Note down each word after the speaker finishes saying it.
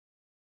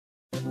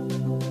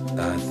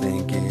I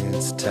think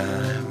it's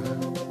time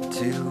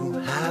to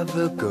have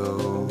a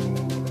go.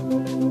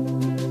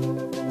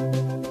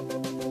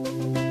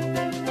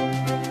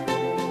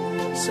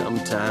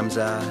 Sometimes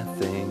I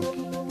think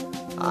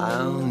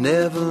I'll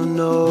never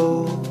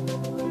know.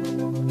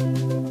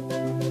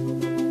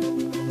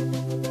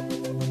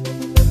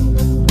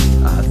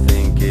 I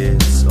think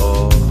it's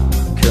all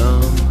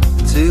come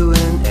to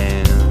an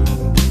end.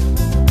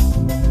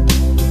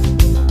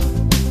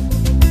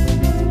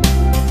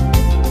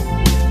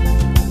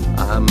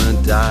 I'm a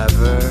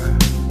diver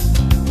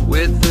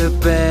with the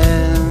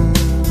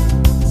bends.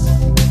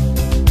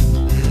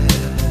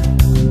 Yeah.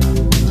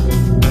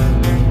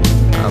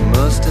 I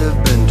must have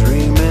been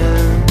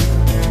dreaming.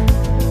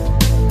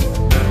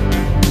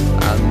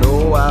 I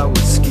know I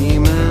was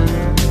scheming.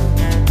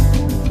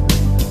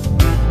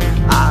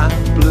 I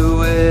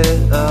blew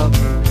it up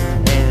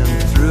and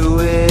threw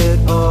it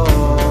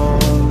all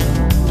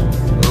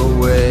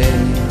away.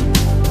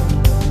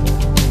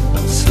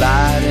 I'm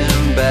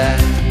sliding back.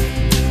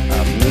 I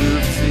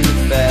moved too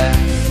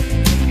fast,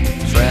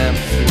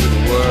 tramped through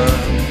the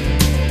world.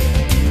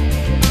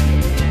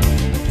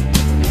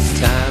 It's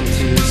time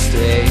to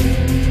stay,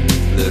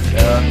 look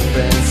up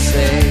and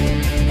say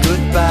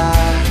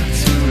goodbye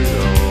to it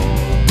all.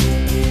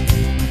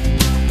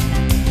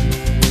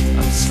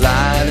 I'm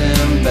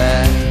sliding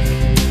back,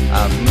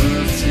 I've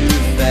moved too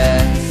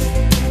fast,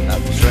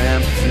 I've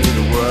tramped through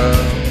the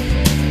world.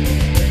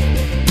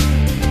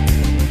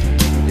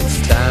 It's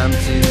time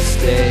to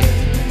stay,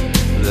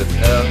 look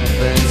up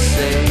and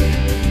say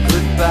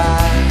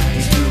goodbye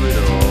to it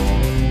all.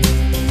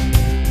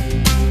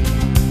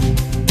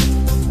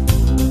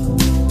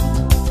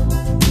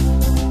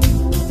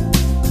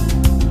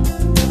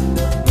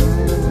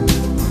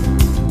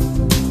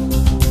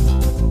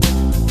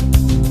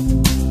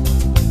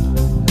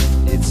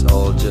 It's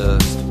all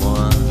just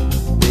one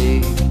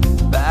big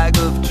bag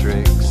of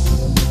tricks.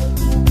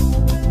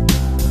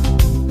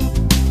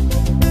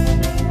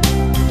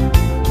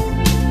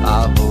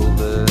 I'll hold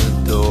the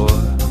door,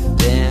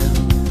 then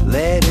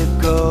let it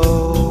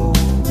go.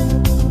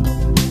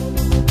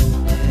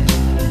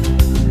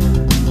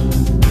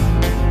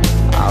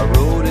 I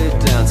wrote it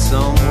down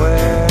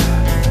somewhere.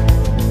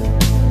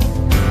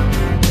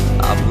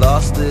 I've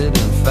lost it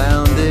and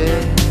found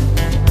it.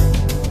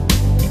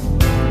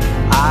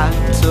 I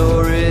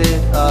tore it